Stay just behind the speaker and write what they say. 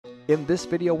In this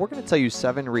video, we're going to tell you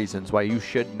 7 reasons why you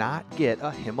should not get a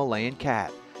Himalayan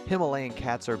cat. Himalayan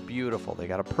cats are beautiful, they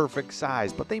got a perfect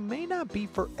size, but they may not be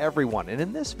for everyone. And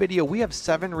in this video, we have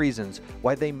 7 reasons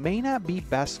why they may not be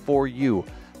best for you.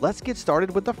 Let's get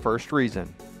started with the first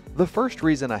reason. The first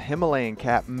reason a Himalayan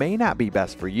cat may not be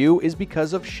best for you is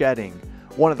because of shedding.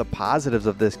 One of the positives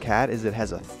of this cat is it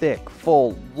has a thick,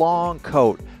 full, long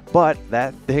coat, but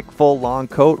that thick, full, long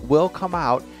coat will come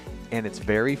out and it's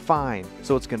very fine.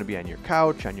 So it's going to be on your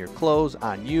couch, on your clothes,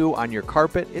 on you, on your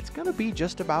carpet. It's going to be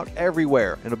just about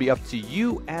everywhere. It'll be up to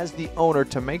you as the owner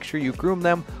to make sure you groom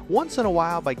them once in a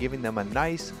while by giving them a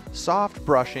nice, soft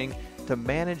brushing to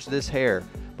manage this hair.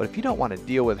 But if you don't want to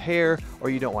deal with hair or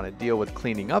you don't want to deal with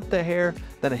cleaning up the hair,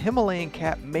 then a Himalayan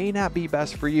cat may not be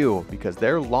best for you because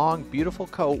their long, beautiful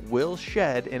coat will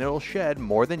shed, and it'll shed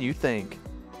more than you think.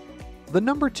 The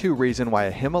number 2 reason why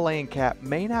a Himalayan cat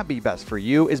may not be best for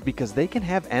you is because they can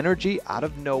have energy out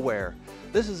of nowhere.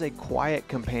 This is a quiet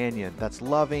companion that's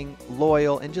loving,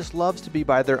 loyal, and just loves to be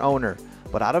by their owner.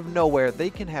 But out of nowhere, they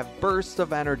can have bursts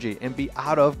of energy and be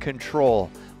out of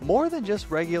control. More than just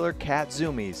regular cat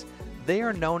zoomies. They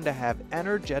are known to have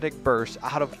energetic bursts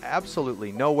out of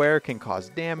absolutely nowhere, can cause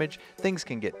damage, things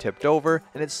can get tipped over,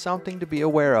 and it's something to be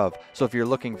aware of. So if you're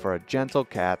looking for a gentle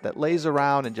cat that lays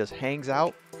around and just hangs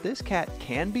out, this cat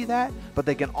can be that, but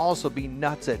they can also be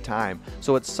nuts at times.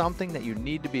 So it's something that you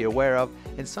need to be aware of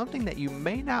and something that you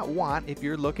may not want if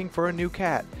you're looking for a new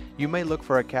cat. You may look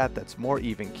for a cat that's more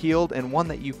even-keeled and one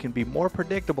that you can be more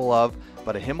predictable of,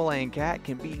 but a Himalayan cat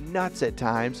can be nuts at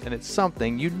times, and it's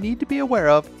something you need to be aware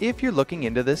of if you're looking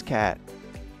into this cat.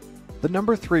 The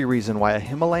number 3 reason why a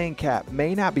Himalayan cat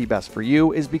may not be best for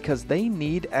you is because they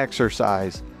need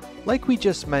exercise. Like we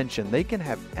just mentioned, they can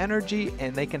have energy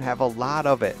and they can have a lot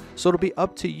of it. So it'll be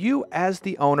up to you as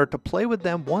the owner to play with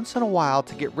them once in a while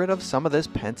to get rid of some of this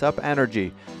pent-up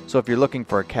energy. So if you're looking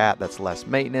for a cat that's less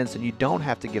maintenance and you don't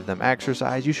have to give them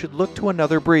exercise, you should look to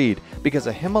another breed because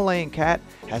a Himalayan cat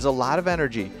has a lot of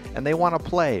energy and they want to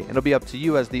play. And it'll be up to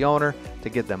you as the owner to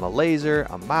get them a laser,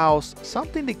 a mouse,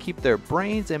 something to keep their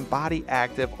brains and body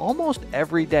active almost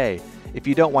every day. If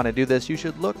you don't want to do this, you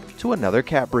should look to another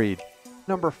cat breed.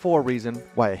 Number 4 reason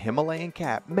why a Himalayan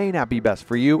cat may not be best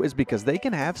for you is because they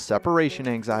can have separation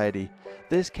anxiety.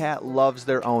 This cat loves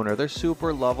their owner, they're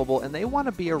super lovable, and they want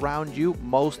to be around you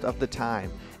most of the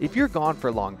time. If you're gone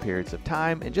for long periods of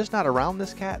time and just not around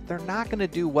this cat, they're not going to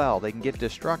do well. They can get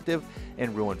destructive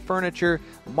and ruin furniture,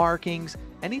 markings,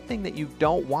 anything that you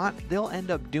don't want, they'll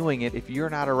end up doing it if you're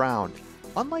not around.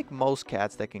 Unlike most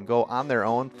cats that can go on their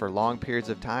own for long periods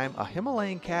of time, a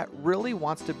Himalayan cat really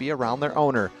wants to be around their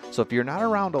owner. So if you're not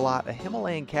around a lot, a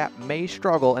Himalayan cat may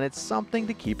struggle, and it's something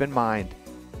to keep in mind.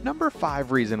 Number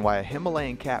 5 reason why a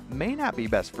Himalayan cat may not be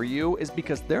best for you is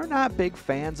because they're not big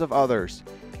fans of others.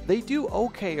 They do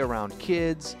okay around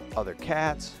kids, other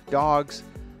cats, dogs,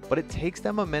 but it takes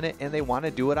them a minute and they want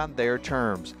to do it on their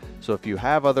terms. So if you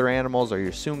have other animals or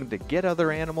you're soon to get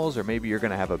other animals or maybe you're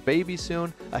going to have a baby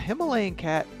soon, a Himalayan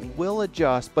cat will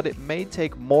adjust, but it may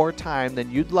take more time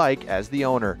than you'd like as the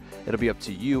owner. It'll be up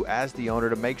to you as the owner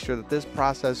to make sure that this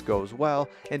process goes well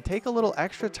and take a little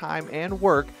extra time and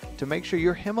work to make sure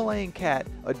your Himalayan cat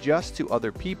adjusts to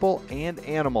other people and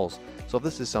animals. So if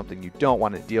this is something you don't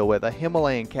want to deal with, a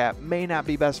Himalayan cat may not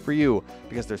be best for you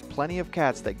because there's plenty of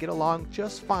cats that get along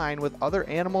just fine with other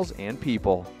animals and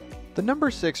people. The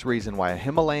number 6 reason why a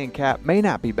Himalayan cat may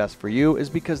not be best for you is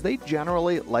because they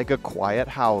generally like a quiet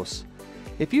house.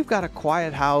 If you've got a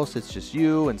quiet house, it's just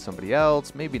you and somebody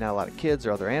else, maybe not a lot of kids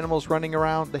or other animals running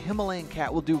around, the Himalayan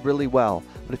cat will do really well.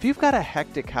 But if you've got a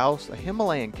hectic house, a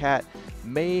Himalayan cat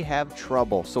may have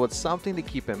trouble. So it's something to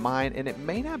keep in mind, and it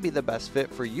may not be the best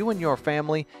fit for you and your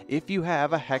family if you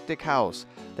have a hectic house.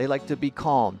 They like to be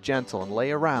calm, gentle, and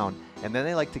lay around, and then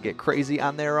they like to get crazy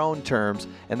on their own terms,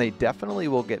 and they definitely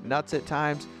will get nuts at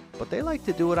times, but they like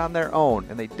to do it on their own,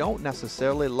 and they don't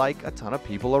necessarily like a ton of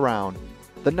people around.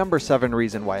 The number 7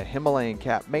 reason why a Himalayan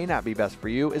cat may not be best for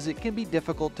you is it can be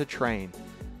difficult to train.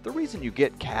 The reason you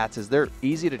get cats is they're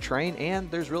easy to train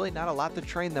and there's really not a lot to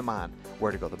train them on.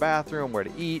 Where to go to the bathroom, where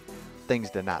to eat,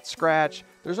 things to not scratch.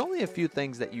 There's only a few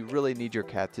things that you really need your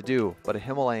cat to do, but a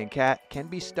Himalayan cat can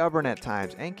be stubborn at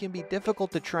times and can be difficult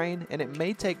to train, and it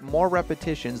may take more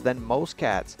repetitions than most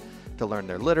cats to learn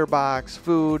their litter box,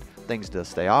 food, things to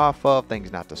stay off of,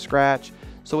 things not to scratch.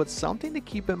 So it's something to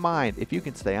keep in mind. If you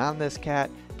can stay on this cat,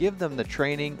 give them the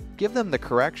training, give them the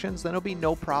corrections, then it'll be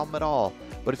no problem at all.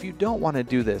 But if you don't want to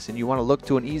do this and you want to look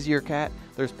to an easier cat,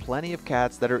 there's plenty of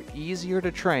cats that are easier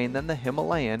to train than the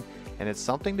Himalayan, and it's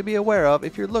something to be aware of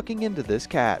if you're looking into this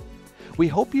cat. We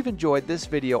hope you've enjoyed this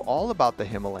video all about the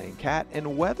Himalayan cat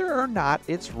and whether or not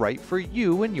it's right for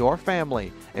you and your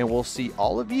family. And we'll see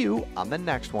all of you on the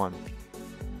next one.